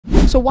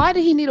So why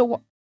did he need a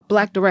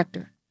black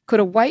director? Could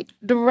a white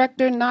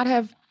director not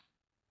have?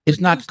 It's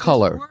not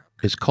color,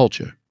 it's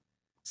culture.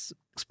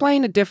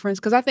 Explain the difference,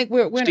 because I think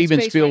we're Steven in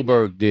a space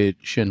Spielberg did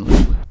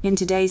Schindler's List. In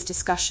today's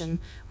discussion,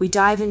 we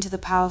dive into the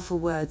powerful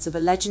words of a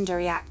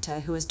legendary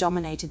actor who has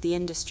dominated the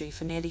industry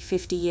for nearly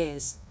 50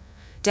 years.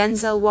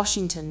 Denzel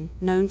Washington,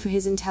 known for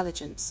his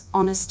intelligence,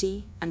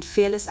 honesty, and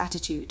fearless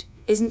attitude,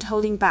 isn't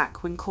holding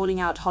back when calling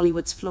out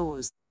Hollywood's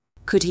flaws.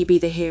 Could he be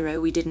the hero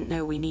we didn't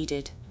know we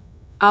needed?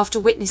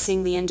 After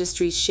witnessing the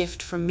industry's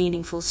shift from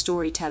meaningful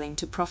storytelling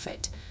to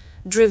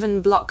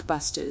profit-driven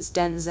blockbusters,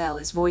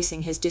 Denzel is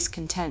voicing his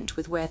discontent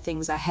with where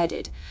things are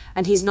headed,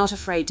 and he's not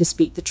afraid to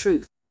speak the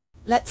truth.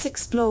 Let's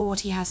explore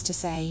what he has to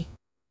say.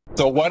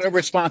 So what a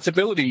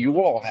responsibility you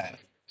all have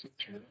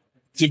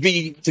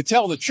to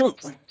tell the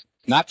truth,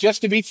 not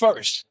just to be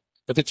first,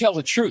 but to tell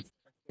the truth.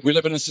 We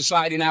live in a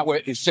society now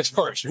where it's just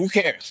first. Who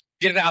cares?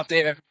 Get it out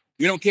there.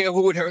 We don't care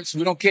who it hurts.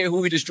 We don't care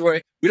who we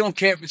destroy. We don't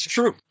care if it's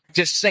true.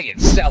 Just say it,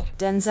 sell it.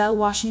 Denzel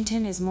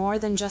Washington is more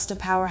than just a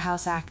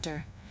powerhouse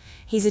actor.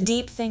 He's a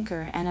deep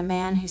thinker and a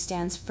man who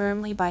stands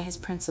firmly by his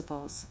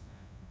principles.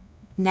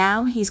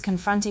 Now he's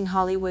confronting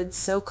Hollywood's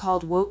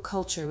so-called woke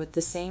culture with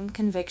the same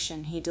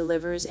conviction he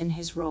delivers in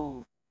his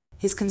role.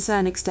 His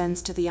concern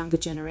extends to the younger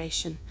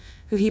generation,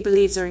 who he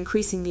believes are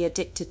increasingly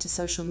addicted to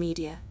social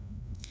media.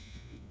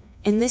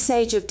 In this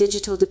age of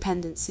digital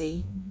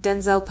dependency,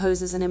 Denzel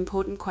poses an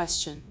important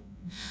question.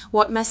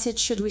 What message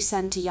should we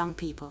send to young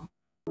people?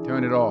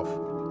 Turn it off.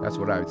 That's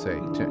what I would say.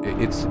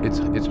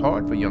 It's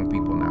hard for young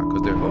people now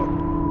because they're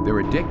hooked. They're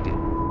addicted.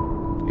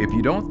 If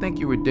you don't think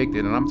you're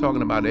addicted, and I'm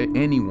talking about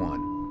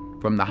anyone,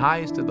 from the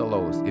highest to the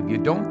lowest, if you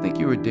don't think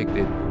you're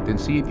addicted, then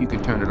see if you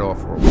can turn it off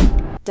for a week.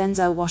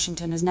 Denzel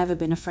Washington has never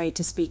been afraid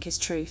to speak his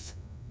truth.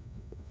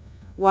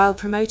 While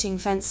promoting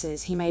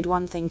Fences, he made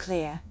one thing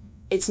clear.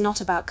 It's not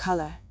about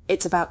color,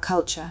 it's about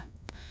culture.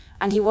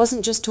 And he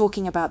wasn't just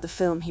talking about the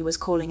film, he was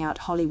calling out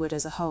Hollywood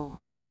as a whole.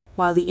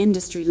 While the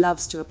industry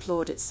loves to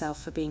applaud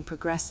itself for being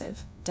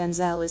progressive,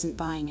 Denzel isn't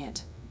buying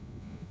it.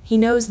 He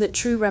knows that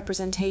true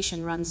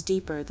representation runs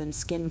deeper than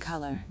skin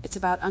color. It's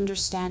about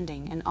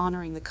understanding and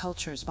honoring the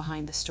cultures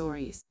behind the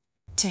stories.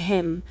 To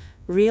him,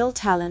 real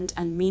talent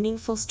and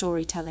meaningful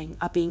storytelling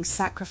are being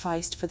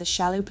sacrificed for the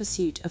shallow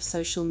pursuit of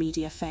social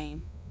media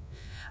fame.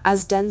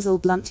 As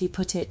Denzel bluntly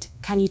put it,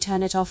 can you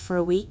turn it off for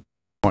a week?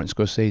 Martin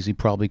Scorsese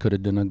probably could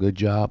have done a good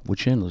job with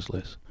Schindler's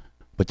List,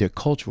 but there are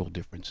cultural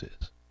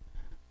differences.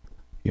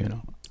 You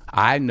know,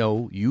 I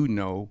know, you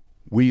know,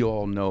 we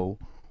all know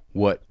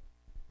what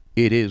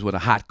it is when a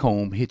hot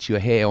comb hits your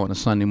hair on a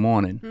Sunday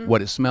morning,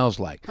 what it smells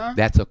like.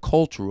 That's a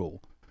cultural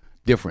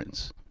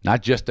difference,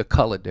 not just a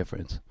color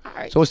difference.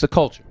 So it's the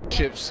culture.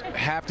 Relationships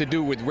have to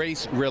do with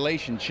race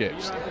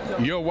relationships.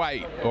 You're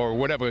white or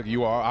whatever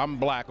you are, I'm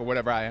black or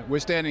whatever I am.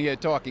 We're standing here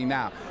talking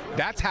now.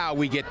 That's how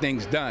we get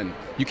things done.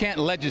 You can't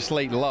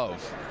legislate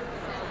love.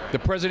 The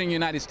President of the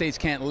United States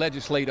can't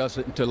legislate us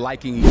into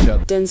liking each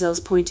other. Denzel's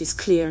point is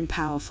clear and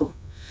powerful.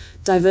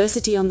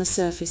 Diversity on the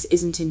surface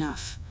isn't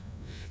enough.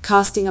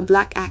 Casting a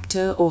black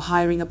actor or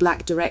hiring a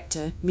black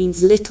director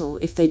means little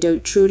if they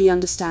don't truly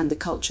understand the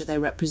culture they're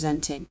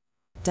representing.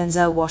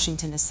 Denzel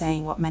Washington is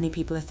saying what many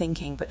people are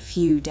thinking, but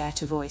few dare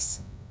to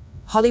voice.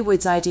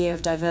 Hollywood's idea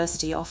of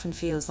diversity often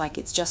feels like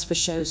it's just for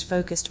shows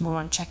focused more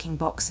on checking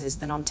boxes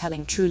than on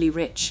telling truly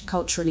rich,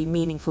 culturally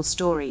meaningful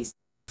stories.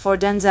 For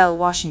Denzel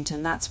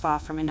Washington, that's far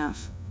from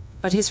enough.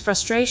 But his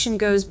frustration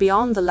goes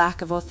beyond the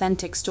lack of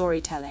authentic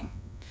storytelling.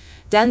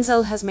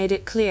 Denzel has made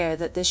it clear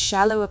that this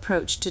shallow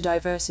approach to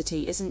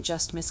diversity isn't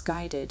just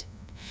misguided.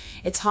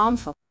 It's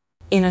harmful.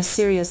 In a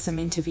serious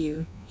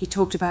interview, he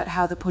talked about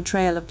how the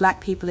portrayal of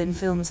black people in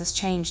films has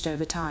changed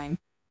over time.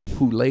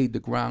 Who laid the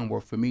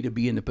groundwork for me to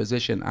be in the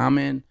position I'm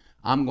in?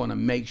 I'm going to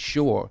make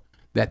sure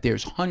that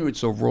there's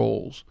hundreds of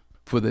roles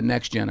for the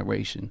next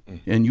generation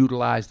and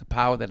utilize the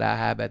power that I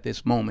have at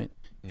this moment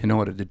in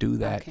order to do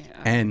that,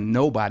 and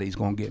nobody's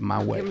gonna get in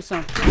my way.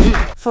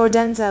 For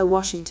Denzel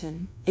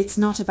Washington, it's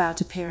not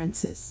about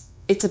appearances,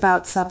 it's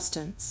about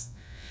substance.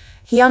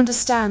 He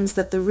understands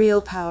that the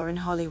real power in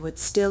Hollywood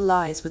still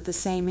lies with the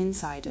same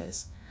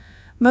insiders,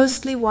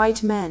 mostly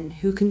white men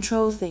who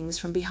control things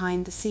from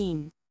behind the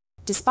scenes.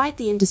 Despite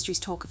the industry's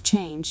talk of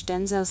change,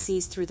 Denzel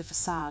sees through the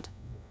facade.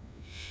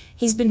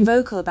 He's been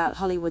vocal about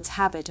Hollywood's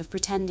habit of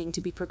pretending to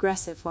be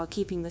progressive while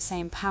keeping the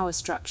same power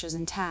structures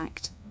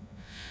intact.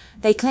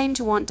 They claim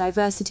to want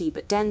diversity,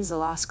 but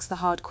Denzel asks the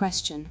hard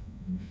question: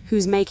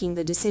 who's making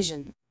the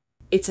decision?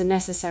 It's a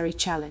necessary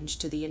challenge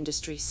to the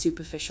industry's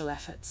superficial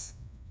efforts.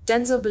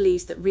 Denzel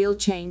believes that real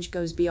change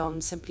goes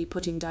beyond simply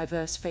putting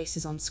diverse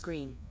faces on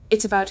screen.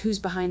 It's about who's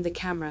behind the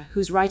camera,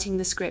 who's writing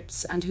the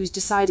scripts, and who's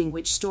deciding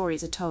which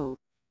stories are told.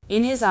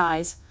 In his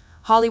eyes,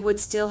 Hollywood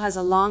still has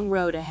a long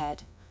road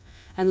ahead.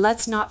 And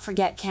let's not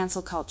forget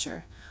cancel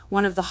culture,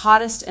 one of the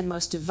hottest and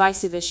most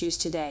divisive issues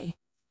today.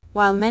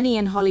 While many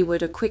in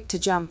Hollywood are quick to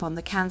jump on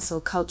the cancel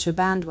culture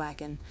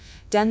bandwagon,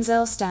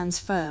 Denzel stands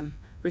firm,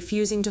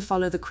 refusing to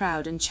follow the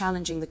crowd and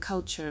challenging the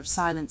culture of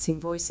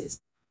silencing voices.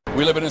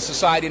 We live in a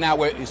society now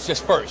where it's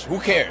just first. Who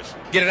cares?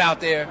 Get it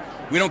out there.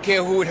 We don't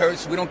care who it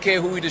hurts. We don't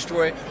care who we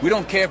destroy. We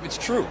don't care if it's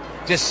true.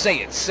 Just say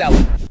it. Sell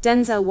it.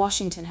 Denzel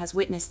Washington has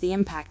witnessed the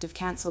impact of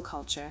cancel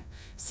culture,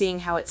 seeing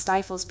how it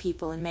stifles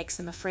people and makes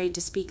them afraid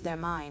to speak their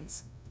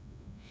minds.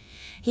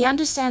 He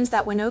understands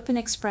that when open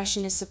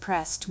expression is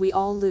suppressed, we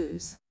all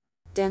lose.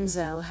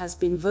 Denzel has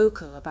been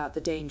vocal about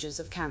the dangers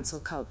of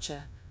cancel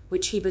culture,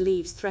 which he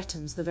believes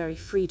threatens the very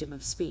freedom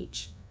of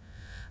speech.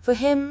 For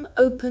him,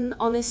 open,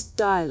 honest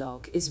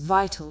dialogue is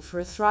vital for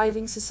a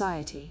thriving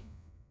society.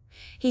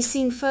 He's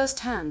seen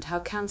firsthand how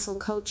cancel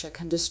culture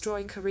can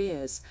destroy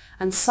careers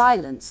and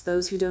silence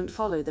those who don't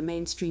follow the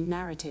mainstream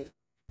narrative.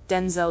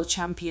 Denzel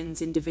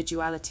champions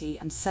individuality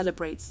and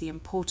celebrates the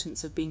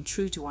importance of being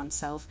true to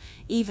oneself,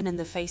 even in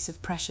the face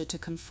of pressure to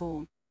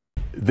conform.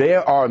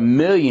 There are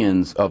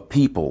millions of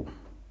people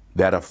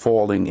that are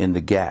falling in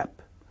the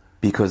gap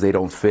because they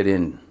don't fit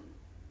in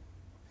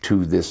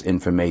to this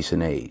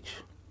information age.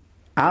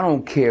 I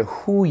don't care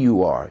who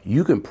you are.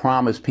 You can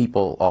promise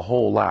people a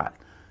whole lot,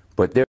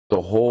 but there's a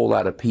whole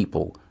lot of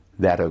people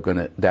that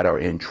are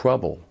in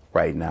trouble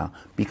right now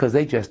because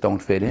they just don't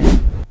fit in.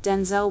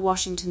 Denzel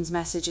Washington's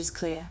message is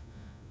clear.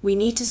 We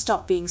need to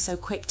stop being so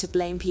quick to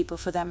blame people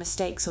for their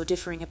mistakes or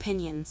differing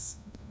opinions.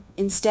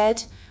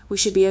 Instead, we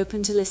should be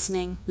open to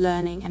listening,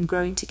 learning, and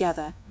growing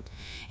together.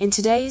 In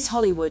today's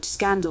Hollywood,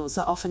 scandals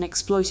are often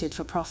exploited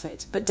for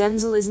profit, but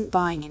Denzel isn't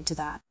buying into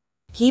that.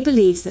 He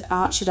believes that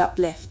art should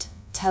uplift,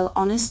 tell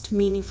honest,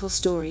 meaningful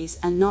stories,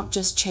 and not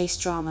just chase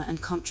drama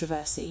and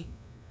controversy.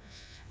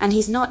 And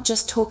he's not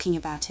just talking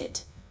about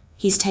it.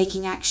 He's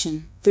taking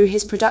action. Through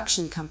his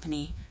production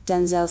company,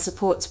 Denzel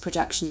Supports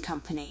Production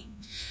Company.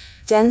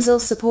 Denzel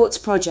supports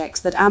projects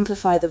that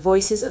amplify the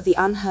voices of the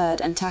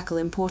unheard and tackle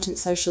important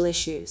social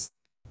issues.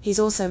 He's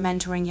also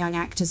mentoring young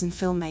actors and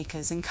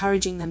filmmakers,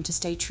 encouraging them to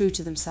stay true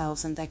to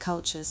themselves and their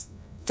cultures.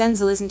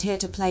 Denzel isn't here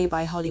to play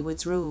by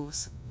Hollywood's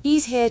rules.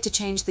 He's here to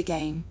change the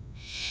game.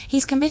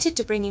 He's committed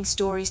to bringing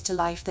stories to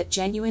life that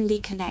genuinely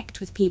connect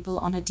with people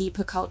on a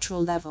deeper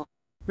cultural level.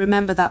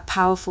 Remember that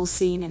powerful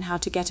scene in How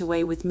to Get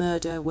Away with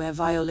Murder where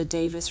Viola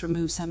Davis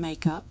removes her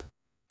makeup?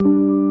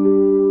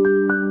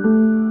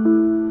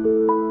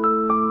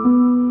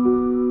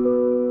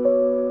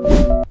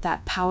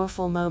 That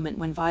powerful moment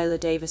when Viola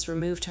Davis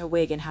removed her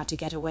wig in How to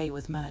Get Away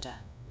with Murder.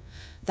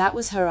 That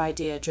was her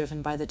idea,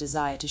 driven by the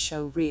desire to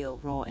show real,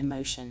 raw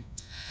emotion.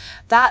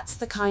 That's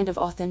the kind of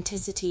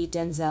authenticity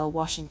Denzel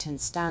Washington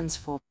stands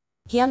for.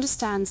 He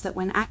understands that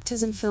when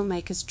actors and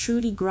filmmakers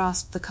truly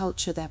grasp the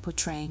culture they're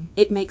portraying,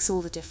 it makes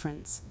all the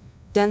difference.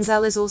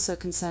 Denzel is also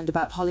concerned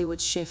about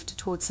Hollywood's shift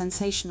towards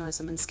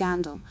sensationalism and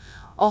scandal,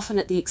 often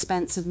at the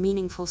expense of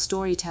meaningful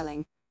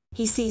storytelling.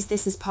 He sees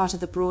this as part of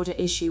the broader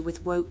issue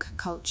with woke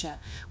culture,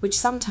 which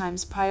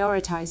sometimes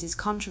prioritizes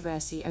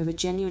controversy over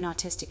genuine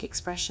artistic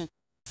expression.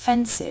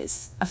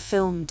 Fences, a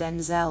film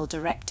Denzel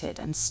directed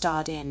and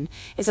starred in,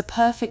 is a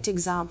perfect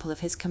example of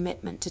his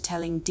commitment to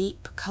telling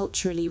deep,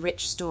 culturally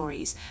rich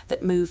stories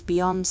that move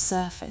beyond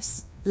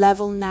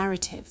surface-level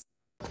narratives.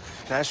 Can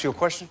I ask you a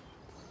question?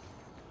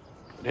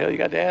 The hell you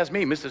got to ask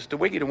me? Mr.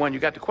 Stewiggy, the one you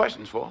got the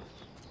questions for.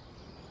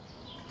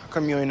 How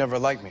come you ain't never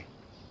liked me?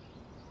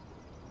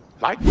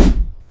 Like?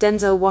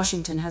 Denzel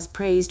Washington has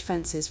praised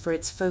Fences for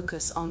its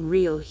focus on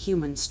real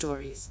human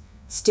stories,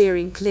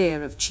 steering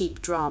clear of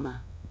cheap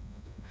drama.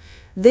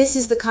 This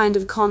is the kind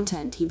of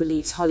content he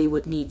believes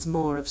Hollywood needs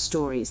more of,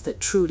 stories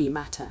that truly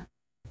matter.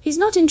 He's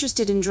not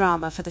interested in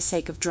drama for the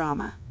sake of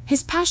drama.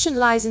 His passion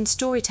lies in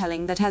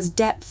storytelling that has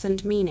depth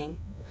and meaning.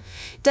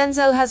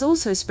 Denzel has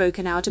also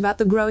spoken out about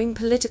the growing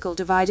political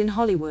divide in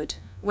Hollywood.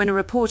 When a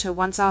reporter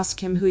once asked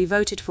him who he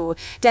voted for,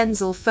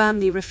 Denzel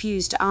firmly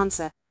refused to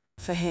answer.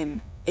 For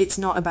him, it's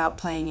not about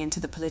playing into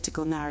the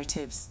political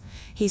narratives.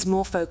 He's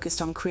more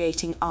focused on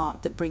creating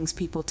art that brings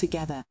people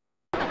together.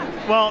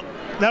 Well,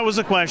 that was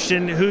a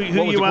question. Who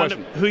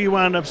you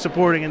wound up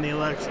supporting in the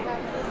election,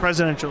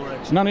 presidential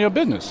election? None of your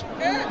business.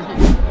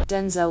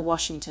 Denzel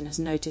Washington has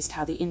noticed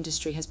how the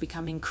industry has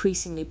become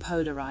increasingly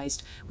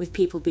polarized, with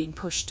people being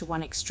pushed to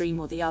one extreme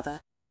or the other.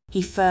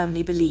 He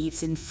firmly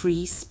believes in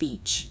free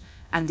speech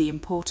and the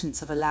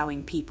importance of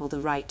allowing people the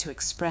right to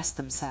express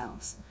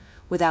themselves,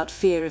 without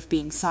fear of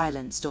being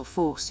silenced or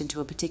forced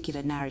into a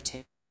particular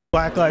narrative.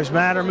 Black Lives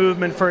Matter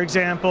movement, for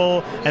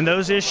example, and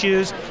those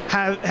issues,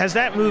 has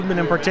that movement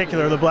in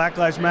particular, the Black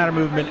Lives Matter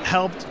movement,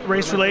 helped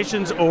race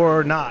relations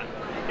or not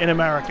in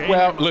America?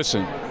 Well,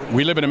 listen,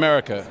 we live in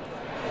America,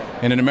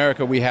 and in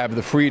America we have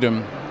the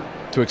freedom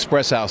to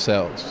express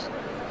ourselves.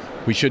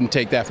 We shouldn't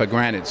take that for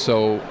granted.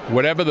 So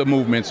whatever the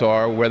movements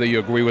are, whether you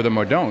agree with them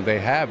or don't, they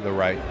have the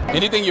right.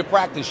 Anything you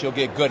practice, you'll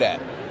get good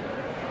at,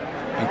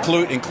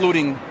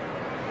 including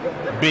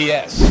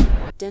BS.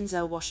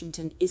 Denzel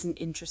Washington isn't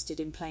interested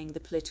in playing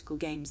the political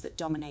games that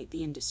dominate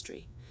the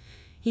industry.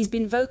 He's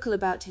been vocal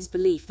about his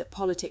belief that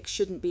politics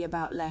shouldn't be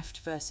about left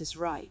versus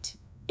right.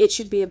 It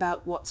should be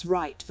about what's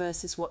right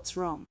versus what's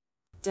wrong.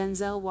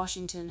 Denzel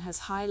Washington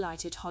has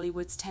highlighted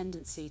Hollywood's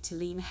tendency to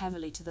lean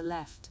heavily to the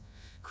left,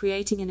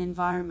 creating an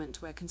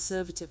environment where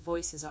conservative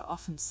voices are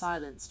often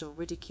silenced or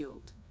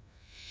ridiculed.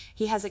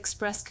 He has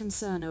expressed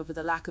concern over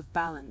the lack of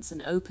balance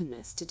and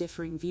openness to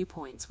differing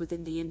viewpoints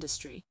within the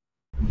industry.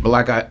 But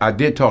like I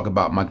did talk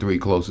about my three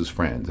closest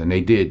friends, and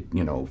they did,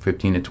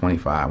 15 to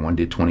 25, one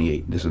did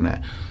 28, this and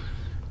that.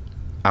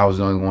 I was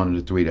the only one of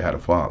the three that had a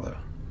father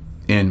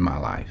in my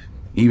life,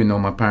 even though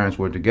my parents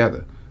were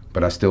together.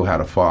 But I still had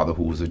a father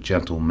who was a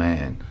gentle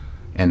man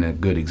and a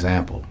good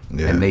example,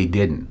 and they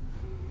didn't.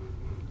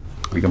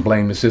 We can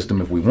blame the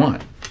system if we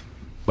want,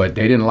 but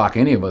they didn't lock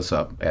any of us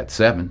up at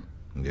 7.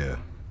 Yeah.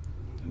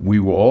 We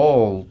were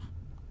all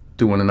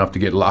doing enough to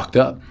get locked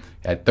up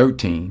at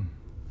 13.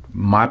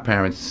 My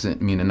parents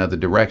sent me in another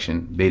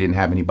direction. They didn't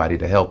have anybody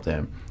to help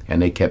them,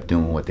 and they kept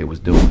doing what they was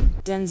doing.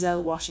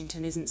 Denzel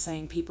Washington isn't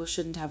saying people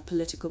shouldn't have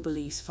political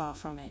beliefs, far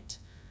from it.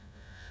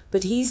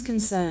 But he's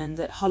concerned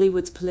that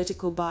Hollywood's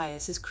political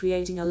bias is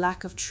creating a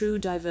lack of true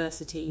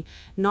diversity,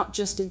 not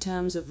just in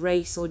terms of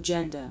race or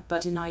gender,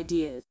 but in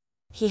ideas.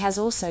 He has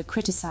also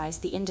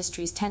criticized the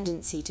industry's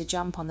tendency to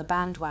jump on the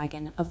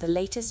bandwagon of the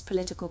latest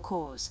political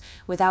cause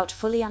without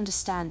fully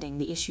understanding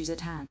the issues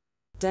at hand.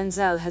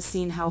 Denzel has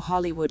seen how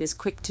Hollywood is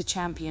quick to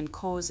champion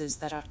causes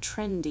that are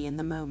trendy in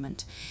the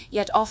moment,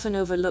 yet often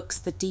overlooks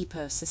the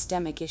deeper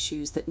systemic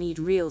issues that need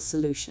real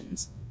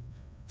solutions.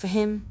 For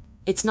him,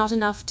 it's not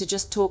enough to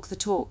just talk the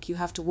talk, you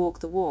have to walk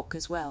the walk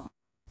as well.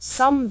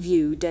 Some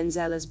view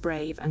Denzel as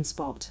brave and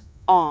spot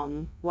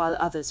on, while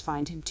others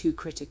find him too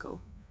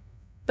critical.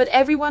 But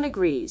everyone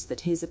agrees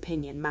that his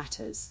opinion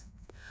matters.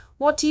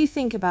 What do you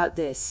think about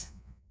this?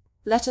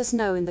 Let us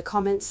know in the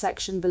comments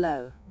section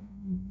below.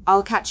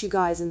 I'll catch you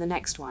guys in the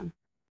next one.